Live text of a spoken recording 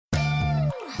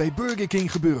Bij Burger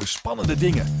King gebeuren spannende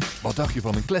dingen. Wat dacht je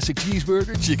van een classic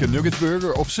cheeseburger, chicken nuggets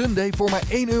burger of sundae voor maar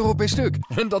 €1 per stuk?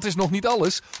 En dat is nog niet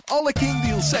alles. Alle King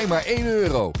deals zijn maar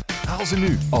 €1. Haal ze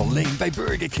nu, alleen bij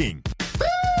Burger King.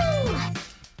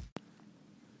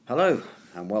 Hello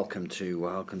and welcome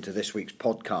to this week's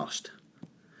podcast.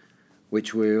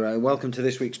 Welcome to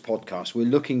this week's podcast. We're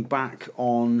looking back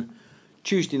on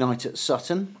Tuesday night at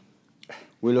Sutton.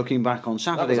 We're looking back on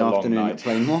Saturday afternoon at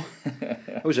Plainmoor.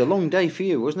 It was a long day for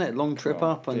you, wasn't it? Long trip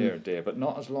up. And dear, but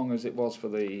not as long as it was for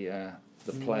the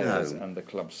players and the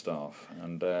club staff.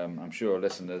 And I'm sure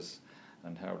listeners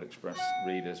and Herald Express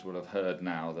readers will have heard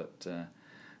now that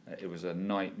it was a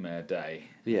nightmare day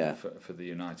for the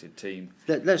United team.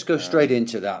 Let's go straight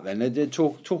into that then.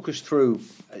 Talk us through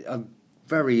a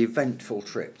very eventful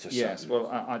trip to Sutton. Yes, well,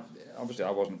 obviously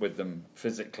I wasn't with them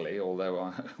physically,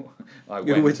 although I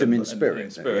you were with them in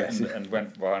spirit, and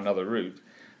went by another route.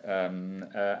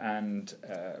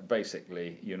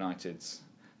 Basically, United's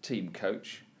team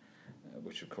coach,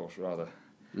 which of course rather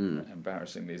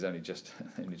embarrassingly has only just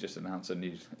announced a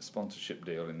new sponsorship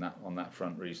deal on that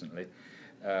front recently.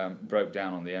 Broke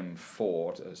down on the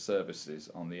M4 services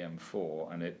on the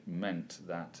M4, and it meant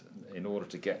that in order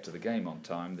to get to the game on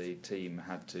time, the team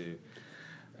had to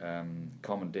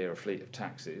commandeer a fleet of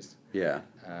taxis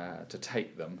to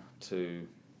take them to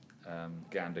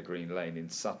Gander Green Lane in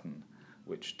Sutton,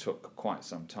 which took quite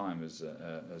some time,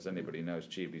 as anybody knows,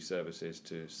 Cheveley services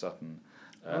to Sutton.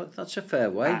 That's a fair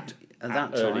way at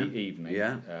that early time. Evening.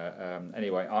 Yeah.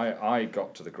 Anyway, I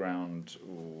got to the ground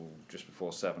just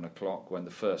before 7 o'clock when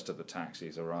the first of the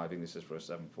taxis arriving. This is for a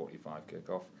 7:45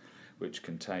 kick-off, which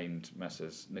contained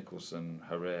Messrs Nicholson,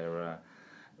 Herrera,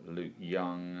 Luke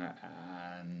Young,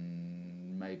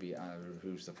 and maybe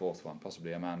who's the fourth one?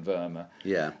 Possibly Aman Verma.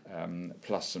 Yeah.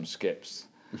 Plus some skips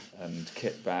and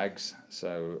kit bags.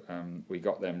 So we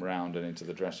got them round and into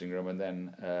the dressing room, and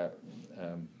then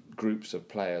groups of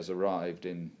players arrived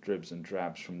in dribs and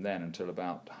drabs from then until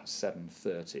about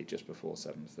 7:30, just before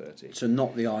 7:30. So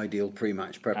not the ideal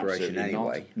pre-match preparation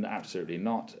anyway. Absolutely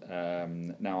not.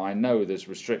 Now I know there's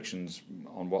restrictions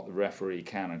on what the referee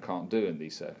can and can't do in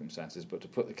these circumstances, but to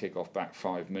put the kick-off back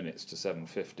 5 minutes to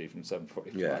 7:50 from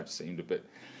 7:45 seemed a bit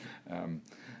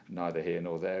neither here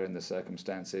nor there in the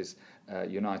circumstances.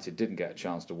 United didn't get a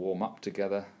chance to warm up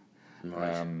together.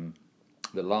 Right.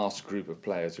 The last group of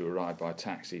players who arrived by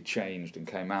taxi changed and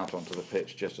came out onto the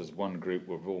pitch just as one group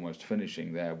were almost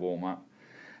finishing their warm-up.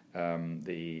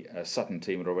 The Sutton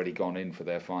team had already gone in for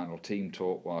their final team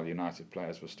talk while United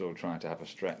players were still trying to have a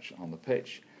stretch on the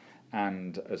pitch.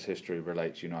 And as history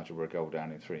relates, United were a goal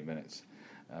down in 3 minutes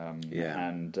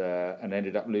and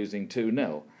ended up losing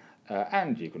 2-0.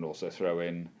 And you can also throw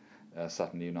in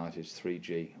Sutton United's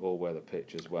 3G all-weather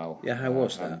pitch as well. Yeah, how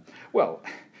was that? Well,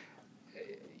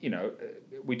 you know,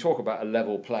 we talk about a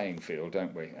level playing field,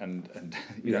 don't we? And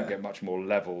you don't get much more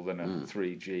level than a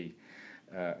 3G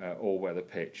all-weather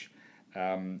pitch.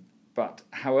 But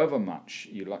however much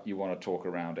you want to talk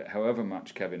around it, however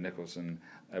much Kevin Nicholson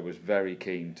was very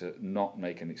keen to not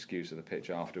make an excuse of the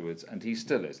pitch afterwards, and he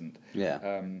still isn't.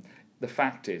 Yeah. The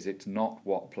fact is, it's not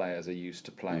what players are used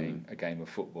to playing a game of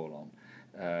football on.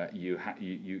 You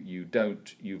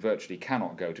virtually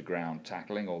cannot go to ground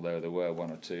tackling, although there were one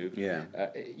or two. Yeah.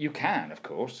 You can, of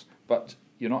course, but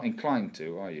you're not inclined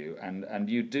to, are you? And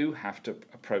you do have to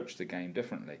approach the game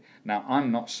differently. Now, I'm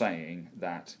not saying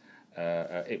that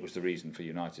it was the reason for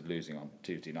United losing on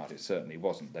Tuesday night. It certainly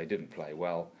wasn't. They didn't play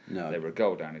well. No. They were a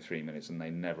goal down in 3 minutes, and they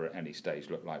never at any stage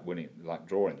looked like winning, like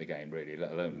drawing the game, really,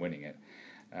 let alone winning it.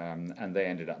 And they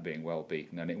ended up being well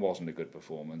beaten, and it wasn't a good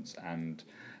performance. And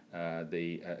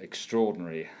the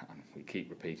extraordinary, and we keep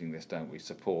repeating this, don't we,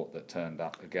 support that turned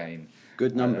up again.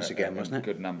 Good numbers again, wasn't it?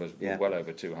 Good numbers, well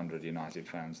over 200 United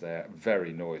fans there,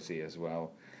 very noisy as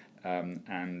well.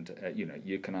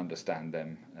 You can understand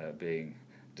them being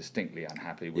distinctly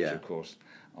unhappy, which of course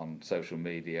on social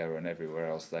media and everywhere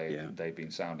else they've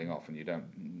been sounding off, and you don't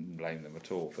blame them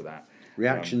at all for that.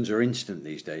 Reactions are instant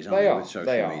these days, aren't they, with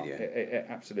social media?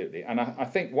 Absolutely. And I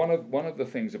think one of the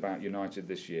things about United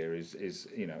this year is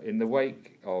in the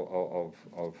wake of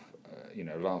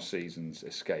last season's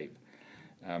escape,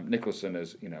 Nicholson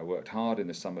has worked hard in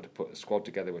the summer to put a squad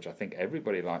together, which I think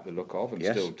everybody liked the look of and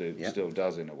still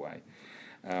does in a way.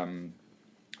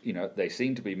 They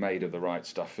seem to be made of the right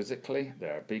stuff physically.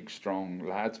 They're big, strong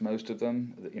lads, most of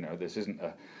them. This isn't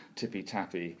a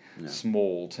tippy-tappy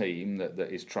small team that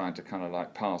is trying to kind of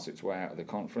like pass its way out of the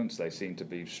conference. They seem to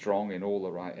be strong in all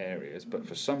the right areas, but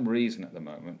for some reason at the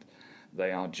moment,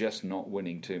 they are just not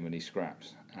winning too many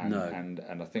scraps. And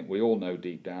I think we all know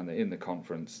deep down that in the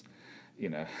conference,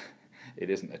 it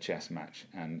isn't a chess match,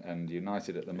 and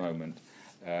United at the moment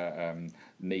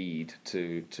need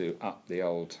to up the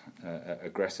old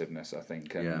aggressiveness, I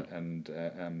think, and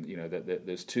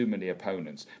there's too many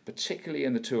opponents, particularly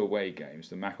in the two away games,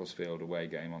 the Macclesfield away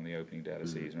game on the opening day of the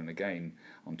season, and again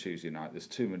on Tuesday night. There's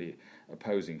too many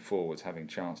opposing forwards having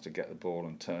chance to get the ball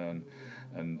and turn,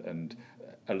 and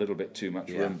a little bit too much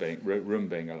room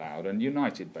being allowed. And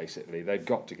United, basically, they've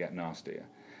got to get nastier.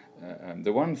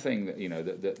 The one thing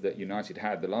that that United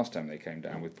had the last time they came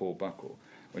down with Paul Buckle,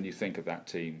 when you think of that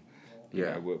team, you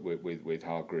know, with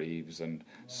Hargreaves and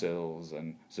Sills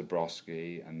and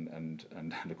Zabrowski and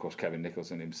of course Kevin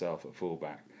Nicholson himself at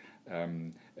fullback,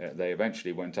 they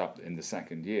eventually went up in the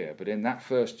second year. But in that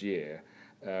first year,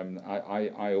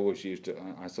 I always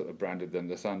I sort of branded them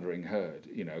the Thundering Herd,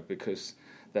 you know, because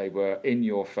they were in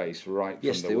your face right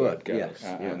from the word go,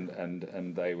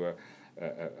 and they were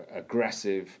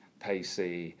aggressive,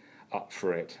 pacey, up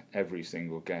for it every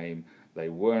single game. They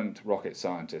weren't rocket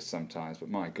scientists sometimes, but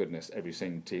my goodness, every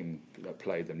single team that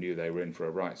played them knew they were in for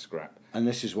a right scrap. And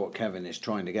this is what Kevin is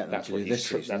trying to get them to do this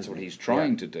season. That's what he's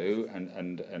trying to do,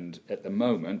 and at the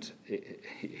moment,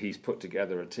 he's put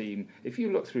together a team. If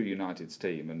you look through United's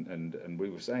team, and we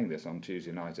were saying this on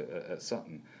Tuesday night at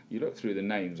Sutton, you look through the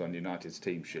names on United's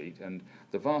team sheet, and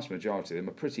the vast majority of them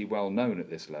are pretty well known at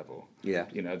this level. Yeah.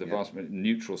 You know, the vast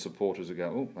neutral supporters who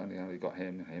go, oh, you've got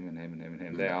him.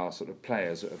 They are sort of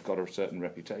players that have got a certain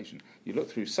reputation. You look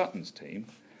through Sutton's team,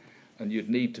 and you'd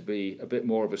need to be a bit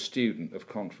more of a student of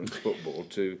conference football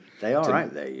to... They are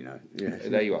out there, you know. Yeah.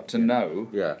 There you are, to know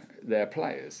their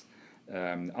players.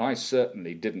 I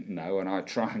certainly didn't know, and I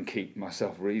try and keep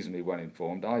myself reasonably well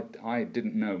informed. I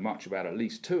didn't know much about at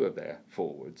least two of their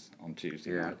forwards on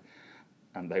Tuesday night,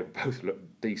 and they both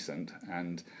looked decent,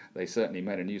 and they certainly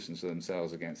made a nuisance of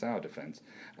themselves against our defence.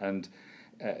 And,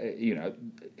 you know,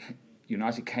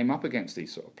 United came up against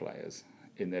these sort of players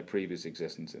in their previous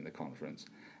existence in the conference,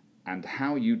 and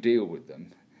how you deal with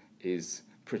them is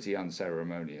pretty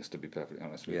unceremonious, to be perfectly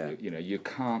honest with you. You know, you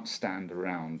can't stand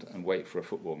around and wait for a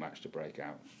football match to break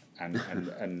out,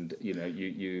 and you know,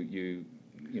 you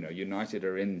know, United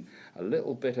are in a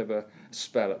little bit of a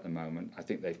spell at the moment. I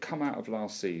think they've come out of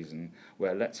last season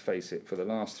where, let's face it, for the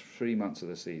last 3 months of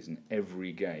the season,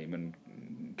 every game, and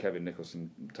Kevin Nicholson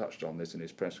touched on this in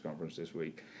his press conference this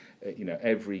week, you know,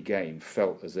 every game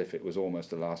felt as if it was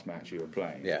almost the last match you were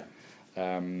playing. Yeah.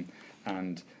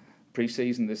 And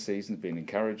pre-season this season has been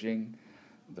encouraging.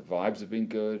 The vibes have been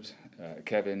good.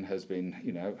 Kevin has been,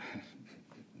 you know,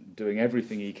 doing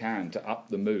everything he can to up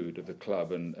the mood of the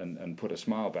club and put a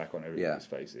smile back on everybody's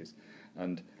faces.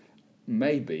 And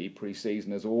maybe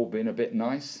pre-season has all been a bit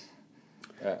nice.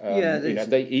 You know,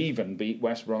 they even beat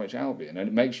West Bromwich Albion, and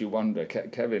it makes you wonder.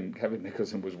 Kevin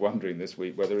Nicholson was wondering this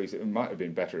week whether it might have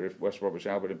been better if West Bromwich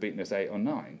Albion had beaten us 8 or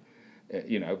 9.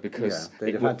 You know, because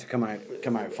they'd have had to come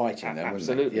out fighting then,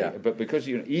 absolutely. Wouldn't they? But because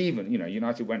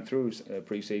United went through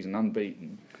pre-season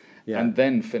unbeaten, and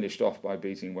then finished off by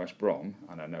beating West Brom.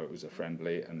 And I know it was a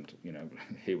friendly, and you know,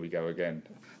 here we go again,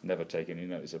 never take any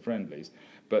notice of friendlies.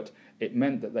 But it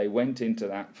meant that they went into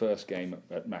that first game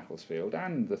at Macclesfield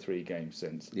and the 3 games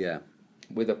since,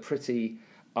 with a pretty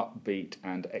upbeat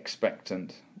and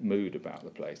expectant mood about the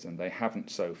place, and they haven't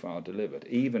so far delivered,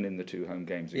 even in the 2 home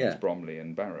games against Bromley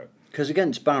and Barrow. Because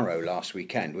against Barrow last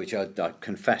weekend, which I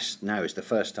confess now is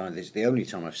the only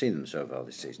time I've seen them so far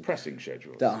this season. Pressing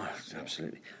schedule.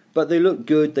 Absolutely. But they looked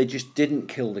good. They just didn't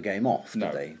kill the game off,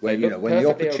 did they? When the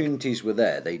opportunities were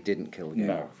there, they didn't kill the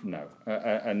game off. No.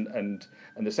 And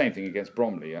the same thing against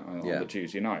Bromley on the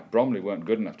Tuesday night. Bromley weren't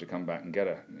good enough to come back and get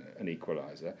an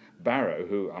equaliser. Barrow,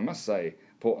 who I must say,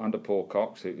 under Paul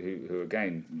Cox, who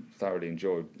again thoroughly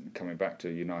enjoyed coming back to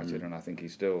United, and I think he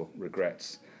still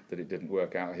regrets that it didn't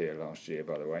work out here last year,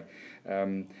 by the way.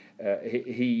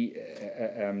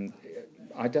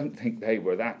 I don't think they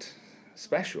were that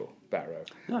special, Barrow.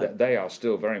 No. They are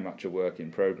still very much a work in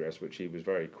progress, which he was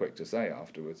very quick to say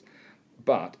afterwards.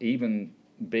 But even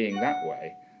being that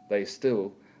way, they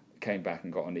still came back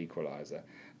and got an equaliser.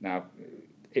 Now,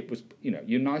 it was, you know,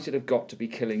 United have got to be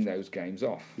killing those games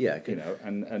off. Yeah. You know,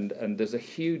 and there's a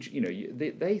huge, you know,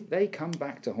 they come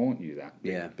back to haunt you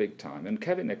big time. And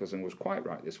Kevin Nicholson was quite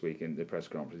right this week in the press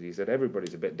conference. He said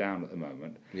everybody's a bit down at the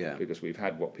moment because we've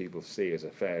had what people see as a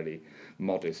fairly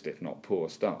modest, if not poor,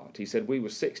 start. He said we were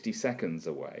 60 seconds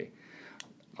away.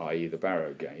 i.e. the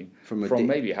Barrow game, from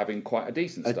maybe having quite a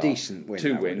decent start. Decent win.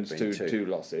 2 wins, two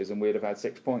losses, and we'd have had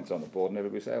 6 points on the board, and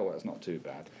everybody would say, that's not too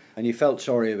bad. And you felt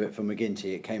sorry a bit for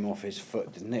McGinty. It came off his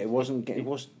foot, didn't it?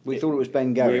 We thought it was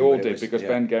Ben Gehring. We all did, because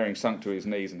Ben Gehring sunk to his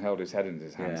knees and held his head in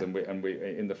his hands, and we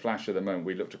in the flash of the moment,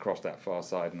 we looked across that far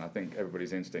side, and I think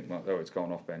everybody's instinct was, it's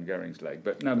gone off Ben Gehring's leg.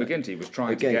 But no, McGinty was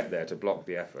trying to get there to block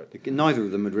the effort. Neither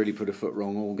of them had really put a foot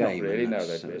wrong all game. Not really, no.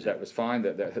 That was fine.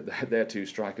 That their 2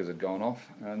 strikers had gone off,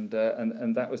 and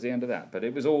that was the end of that. But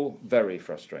it was all very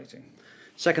frustrating.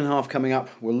 Second half coming up.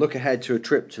 We'll look ahead to a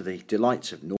trip to the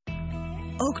delights of North.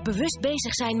 Ook bewust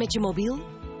bezig zijn met je mobiel?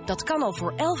 Dat kan al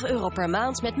voor €11 per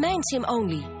maand met Mijn Sim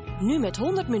Only. Nu met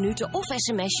 100 minuten of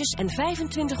sms'jes en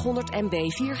 2500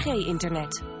 MB 4G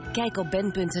internet. Kijk op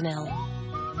ben.nl.